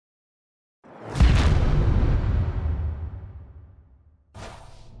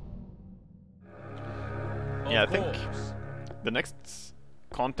Yeah, I think the next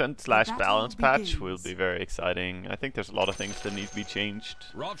content slash balance patch will be very exciting. I think there's a lot of things that need to be changed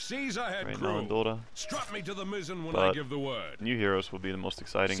Rough seas ahead, right crew. now in Dota. Strap me to the mizzen when But I give the word. new heroes will be the most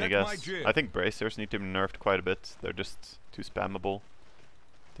exciting, Set I my guess. jib. I think bracers need to be nerfed quite a bit. They're just too spammable.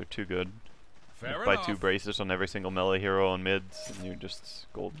 They're too good. Fair Buy enough. 2 bracers on every single melee hero on mids, and you're just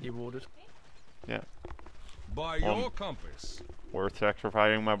golden. You ordered. Yeah. By your compass. Worth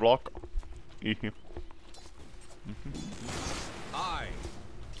sacrificing my block. Aye.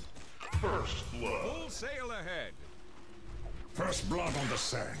 First blood. Full sail ahead. First blood on the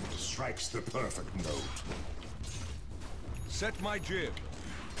sand strikes the perfect note. Set my jib.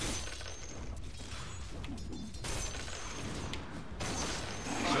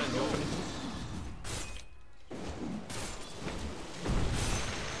 Send on.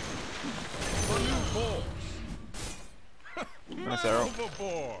 A new force. Nice arrow.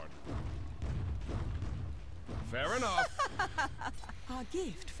 Overboard. Fair enough. A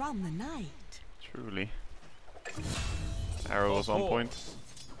gift from the night. Truly. Arrow was on point.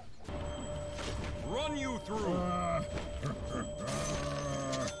 Run you through.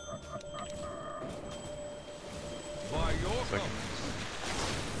 By your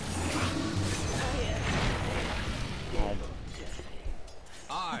compass.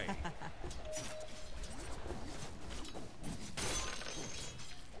 Aye.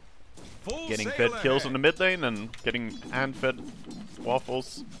 Full Getting sail fed kills ahead. in the mid lane and getting hand fed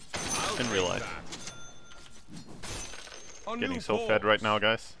waffles I'll in take real life. that. A Getting new so fed right now,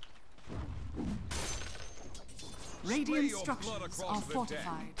 guys. Radiant your blood structures across are the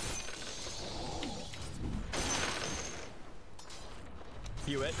fortified.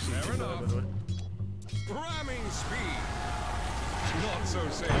 UX. Fair enough. Ramming speed. Not so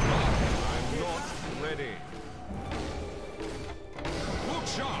safe. I'm not ready. Look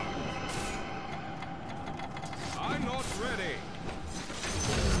sharp. I'm not ready.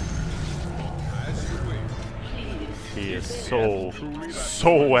 As you wish. He is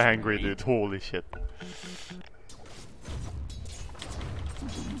so angry, dude. Holy shit.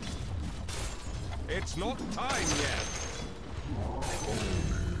 It's not time yet.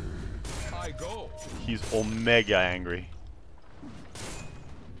 I go. He's omega angry.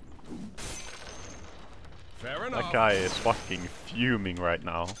 Fair enough. That guy is fucking fuming right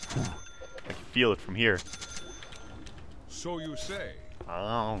now. I can feel it from here. So you say.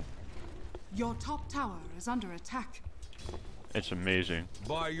 Oh, Your top tower is under attack. it's amazing.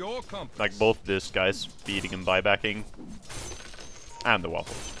 By your compass. Like both this guy's beating and buybacking, and the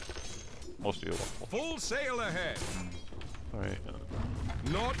waffles. Mostly the waffle. Full sail ahead. Alright.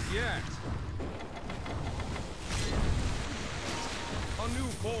 Not yet. A new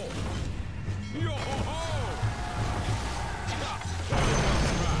ball. Yo ho ho!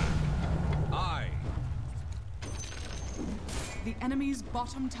 Aye. The enemy's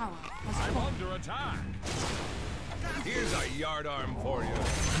bottom tower has I'm fallen. under attack. Here's a yardarm for you.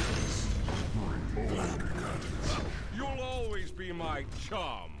 You'll always be my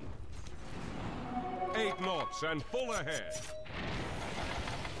chum. 8 knots and full ahead.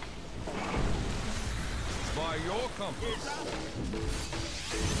 By your compass.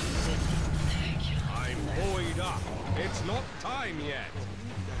 I'm buoyed up. It's not time yet.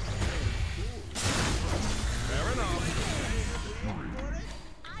 Fair enough.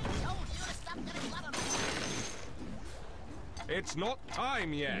 It's not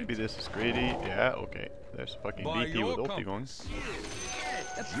time yet. Maybe this is greedy. Yeah, okay. There's fucking By DP your with ulti going. compass.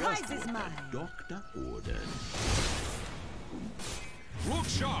 The prize is mine. Doctor ordered. Look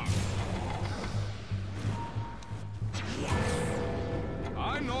sharp.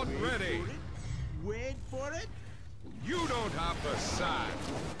 I'm not ready. Wait for it. You don't have to sag.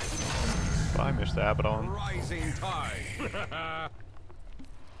 Bye, Mr. Abaddon. Rising tide.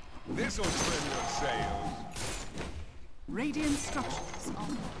 This'll trim your sails. Radiant structures are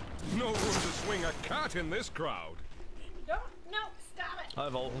No room to swing a cat in this crowd. Don't, no, stop it. I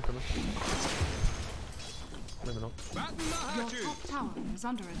have ult, I'm coming. Maybe not. Batten the Your hatches. top tower is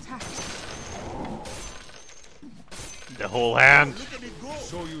under attack. The whole hand. Look at it go.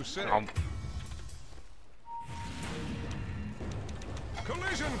 So you say.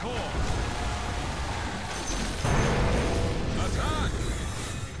 Collision course. Attack.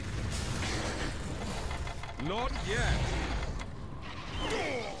 Not yet.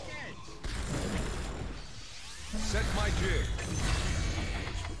 Set my jig.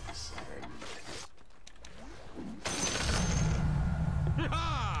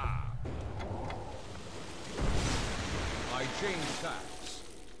 Ha! I change tacks.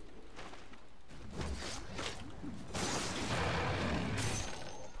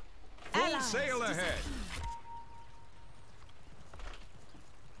 Full sail ahead.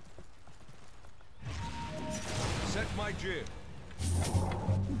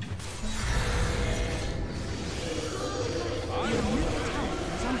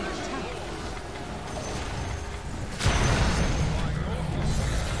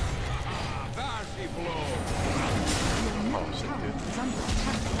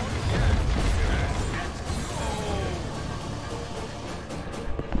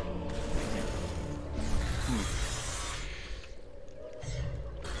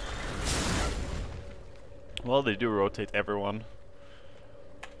 Well, they do rotate everyone.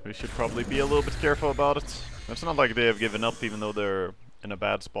 We should probably be a little bit careful about it. It's not like they have given up even though they're in a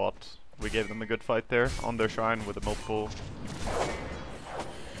bad spot. We gave them a good fight there on their shrine with the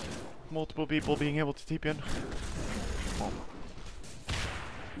multiple people being able to TP in.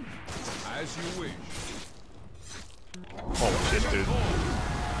 As you wish. Oh shit, dude.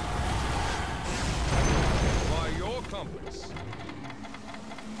 By your compass.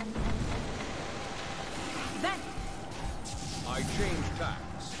 Then I change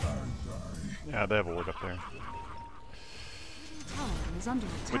tacks. Yeah, they have a ward up there. tower is under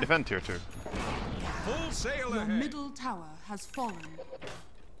We attack. defend tier 2. Full sail Your ahead. middle tower has fallen.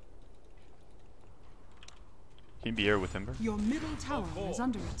 Can you be here with Timber? Your middle tower is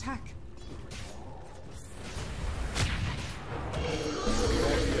under attack.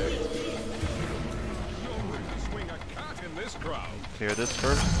 You're going to swing a cat in this crowd. Clear this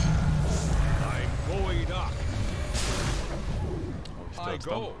first. I'm buoyed up. Oh, he's I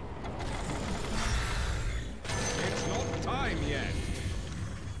still go. It's not time yet.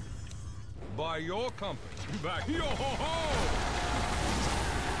 By your compass. Back. Yo ho ho!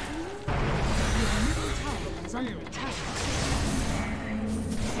 Your middle tower is under attack.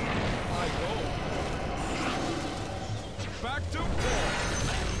 I go. Back to ball.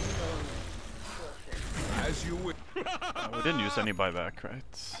 As you wish. We didn't use any buyback,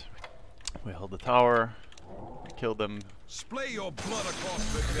 right? We held the tower. We killed them. Splay your blood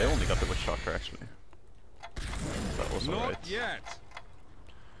across the They deck. only got the witch shocker actually. That was Not alright. yet.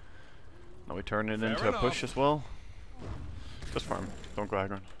 Now we turn it Fair into a push enough. as well. Just farm. Don't go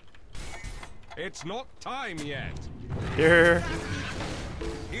aggro. It's not time yet. Here.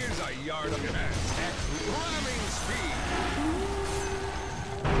 Here's a yard of gas at ramming speed.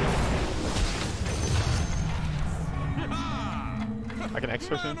 I can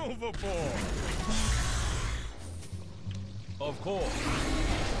execute Man him. overboard. Of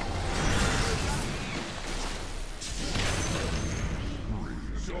course.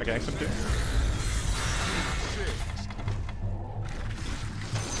 I can execute him. Six.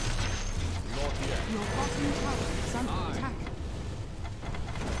 Not yet. Your bottom tower is under Aye. attack.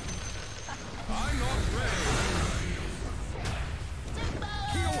 I'm not ready.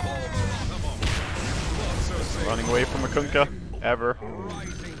 He'll hold a lot of them. Not so safe. Running away from a Kunkka. Ever.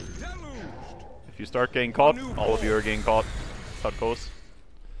 Rising deluged. If you start getting caught, all of you are getting caught. That's how it goes.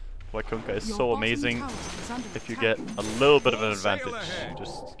 Why Kunkka is Your so bottom amazing. tower is under If you attack. get a little bit of an Full sail advantage, ahead.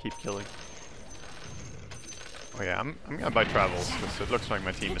 just keep killing. Oh yeah, I'm gonna buy travels because it looks like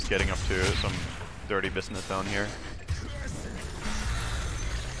my team is getting up to some dirty business down here.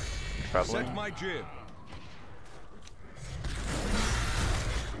 Traveling, Set my jib.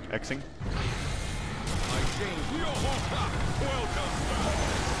 Xing. I changed. Yo-ho-ha! Welcome back.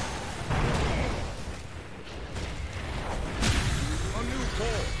 A new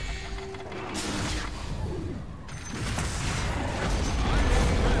ball.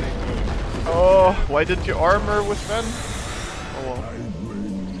 Oh, why didn't you armor with Ven? Oh well.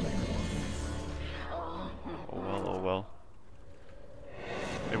 Oh well, oh well.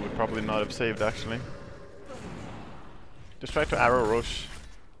 It would probably not have saved actually. Just try to arrow Roche.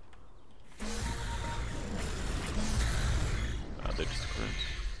 They just couldn't.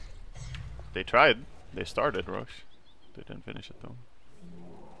 They tried. They started Roche. They didn't finish it though.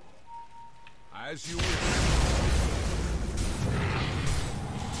 As you wish.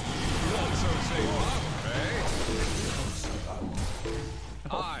 Not so safe,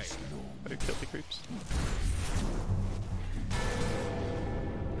 eh? Aye. Better kill the creeps.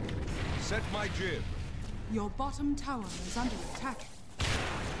 Set my jib. Your bottom tower is under attack.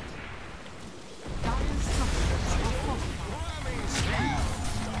 Dire's structures are fortified. Ramming speed.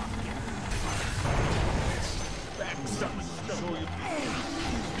 Show you.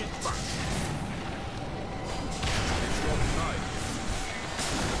 It's not time.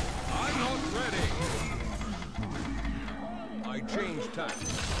 I'm not ready. I changed tack.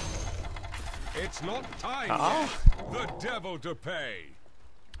 It's not time Ah. yet. The devil to pay.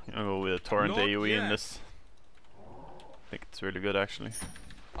 I'm gonna go with a torrent Not AoE in yet. this. I think it's really good actually.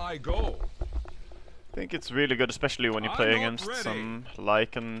 I go. I think it's really good, especially when you I'm play not against ready. some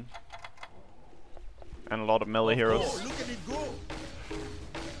Lycan and a lot of melee heroes. Oh, look at it go.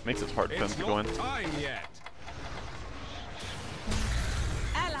 Makes it hard for them It's to go not in. time yet.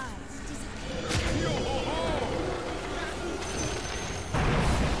 Allies Yo ho ho!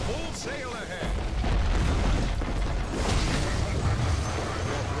 Full sail ahead.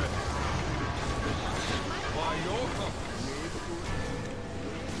 By your compass.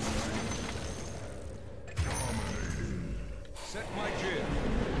 Set my jib.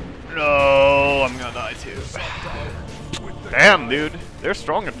 No, I'm gonna die too. Damn, dude. They're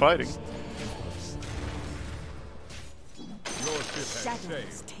strong at fighting. Your ship has Shadows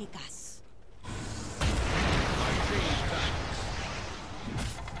sailed. take us. I change that.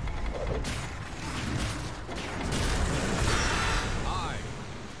 I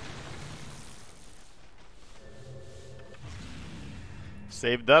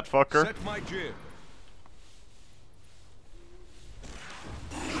Save that fucker. set my jib.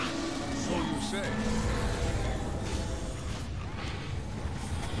 So you say.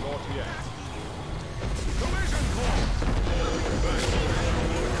 Not yet. Collision course.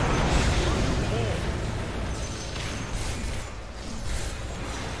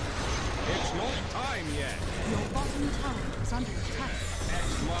 It's not time yet. Your bottom tower is under attack.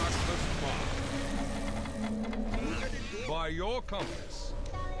 X marks the spot. By your compass.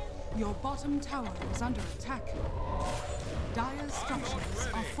 Your bottom tower is under attack. Dire's structures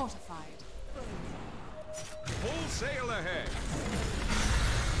are fortified. Full sail ahead.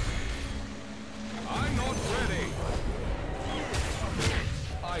 I'm not ready.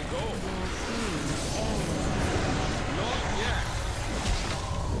 I go. Not yet.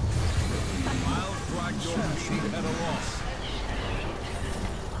 I'll drag your feet at a loss.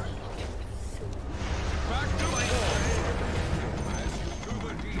 Back to my home. As you do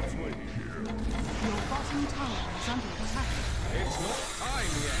the deed for you. Your bottom tower is under attack. It's not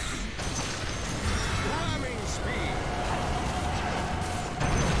time yet. Ramming speed.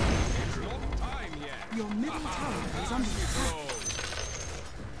 It's not time yet. Your middle tower is under attack. Oh.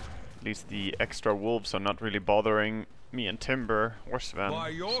 At least the extra wolves are not really bothering me and Timber or Sven. By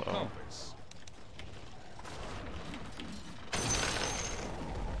your so compass.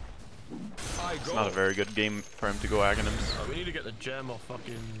 I it's go. not a very good game for him to go Aghanims. Oh, we need to get the gem or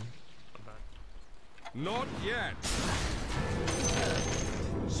fucking. Not yet.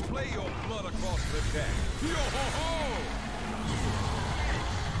 Splay your blood across the deck. Yo-ho-ho!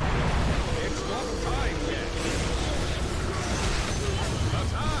 It's not time yet.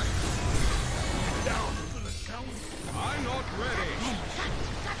 Attack! Down to the count. I'm not ready.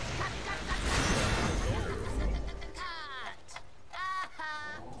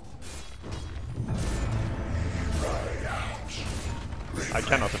 I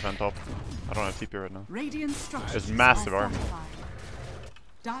cannot defend top. I don't have TP right now. Radiant structures There's massive are armor. fortified.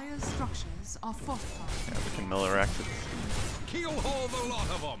 Dire's structures are fortified. Yeah, we can Milleract it. Keelhaul the lot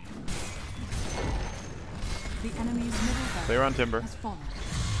of them. The enemy's middle barracks They run Timber. has fallen.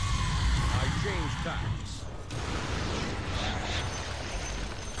 I change tacks.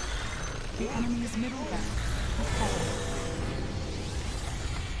 The enemy's middle barracks has fallen.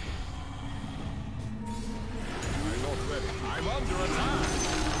 I'm not ready. I'm under attack.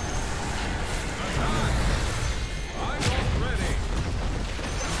 Attack! I'm not ready.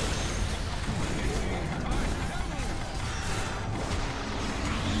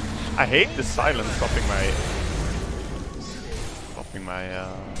 I hate the silence stopping my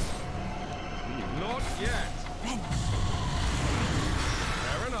Not yet.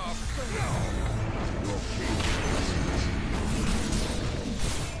 Fair enough.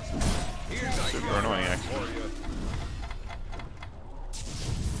 Here's a super annoying actually. for you.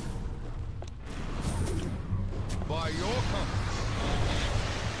 By your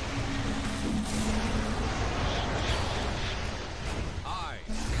compass. I.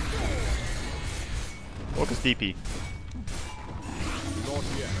 Focus DP. Not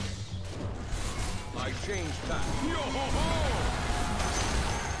yet. I changed that. Yo-ho-ho!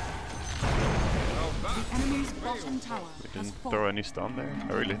 Now The that enemy's bottom tower We has didn't fallen. throw any stun there.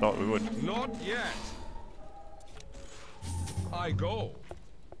 I really thought we would. Not yet. I go.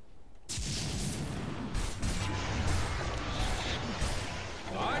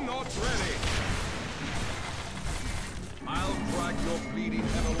 I'm not ready. I'll drag your bleeding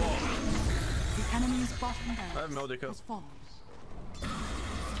head along. The enemy's bottom I have barracks Meldica. has fallen.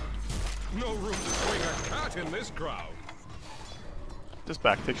 No room to swing a cat in this crowd. Just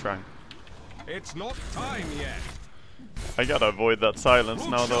back, take shrine. It's not time yet. I gotta avoid that silence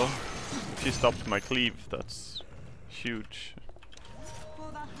now though. If she stops my cleave, that's huge.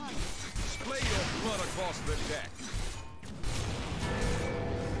 Splay your blood across the deck.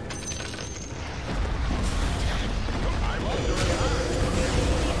 I'm under attack.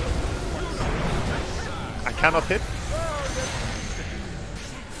 I cannot hit.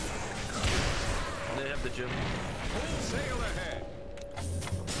 They have the gem. Full sail ahead.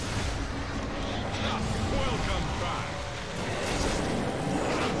 Welcome back.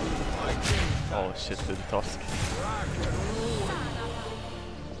 I changed Oh shit, to the Tusk. track and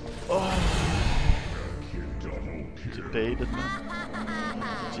Debated, man.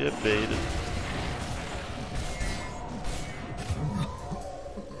 Debated.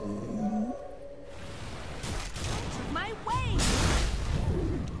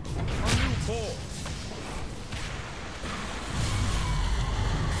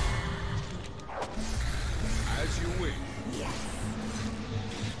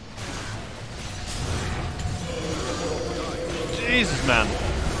 Jesus, man.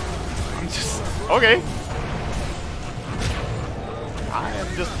 I'm just... Okay. I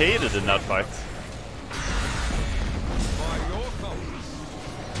am just hated in that fight. By your compass.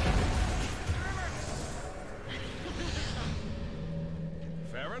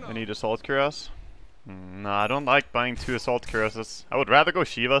 Fair enough. I need assault cuirass. No, I don't like buying 2 assault cuirasses. I would rather go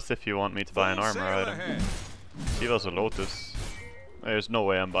Shivas if you want me to buy an Full armor sail item. ahead. Shivas or Lotus. There's no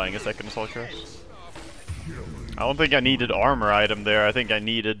way I'm buying a second assault cuirass. I don't think I needed armor item there. I think I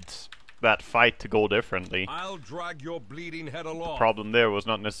needed that fight to go differently. I'll drag your bleeding head along. Problem there was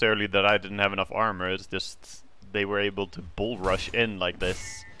not necessarily that I didn't have enough armor. It's just they were able to bull rush in like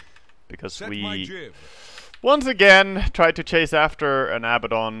this because Set my we jib. once again tried to chase after an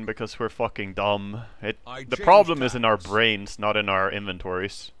Abaddon because we're fucking dumb. The changed problem is in our taps. brains, not in our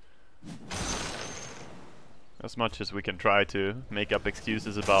inventories. As much as we can try to make up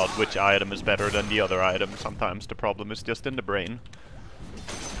excuses about which item is better than the other item, sometimes the problem is just in the brain.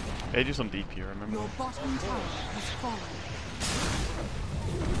 Hey, do some deep here, remember? Your bottom tower has fallen.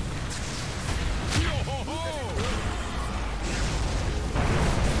 Yo-ho-ho!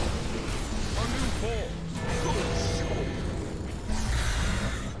 A new force.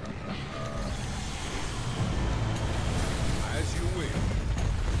 As you wish.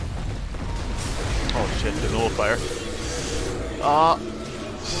 Oh shit, the nullifier. Ah,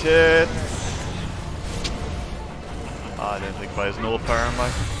 shit. I didn't think by his nullifier on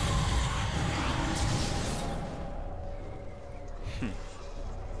my.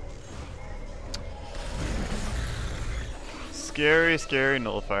 Scary, scary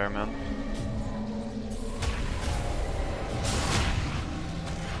nullifier, man.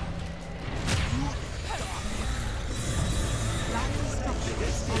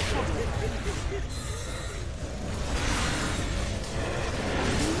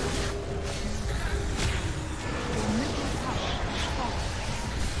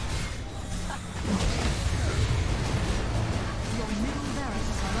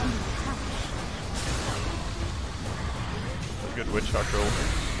 Good witch shot roll.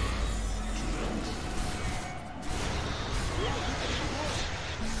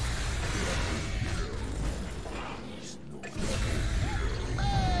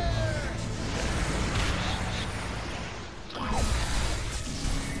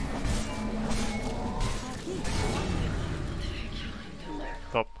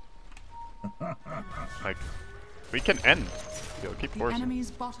 Top. Like, we can end. Yo, keep The forcing. enemy's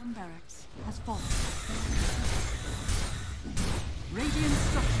bottom barracks has fallen. Radiant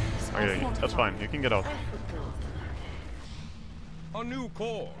structures are Okay, fortified. that's fine. You can get out. A new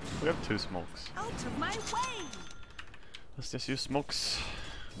course. We have 2 smokes. Out of my way! Let's just use smokes.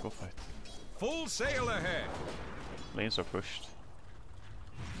 Go fight. Full sail ahead. Lanes are pushed.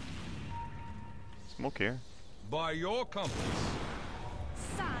 Smoke here. By your compass.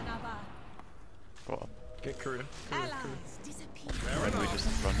 Son of a... Go up. Get Kuruda. Allies disappear. Fair Then we enough.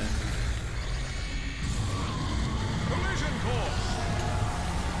 just run in. Collision course.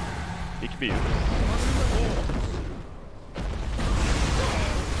 He could be used. A new course.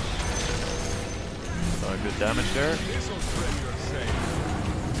 Good damage there. This'll spread your sail.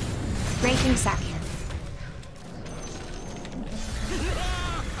 Breaking second.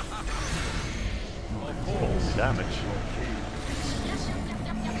 Oh, damage.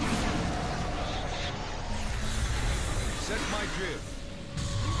 Set my jib.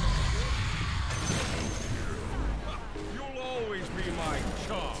 You'll always be my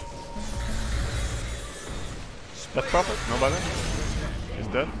charm. Death Prophet? No bother. He's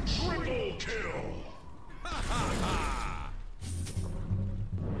dead. Triple kill.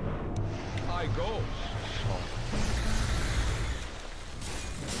 I go.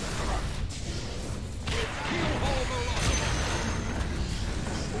 You haul the lot.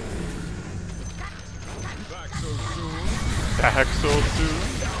 Back so soon. Back so soon.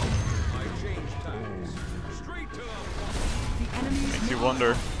 I change tactics. Straight to the The enemy's Makes you middle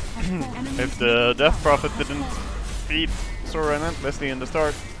wonder tower has fallen. if the Death Prophet didn't feed so relentlessly in the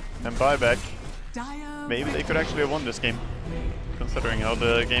start and buyback. Dire Maybe they could actually have won this game, considering how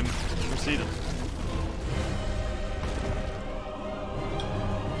the game proceeded.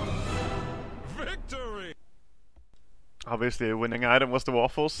 victory. Obviously, a winning item was the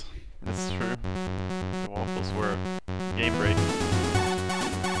waffles. That's true. The waffles were game breaking.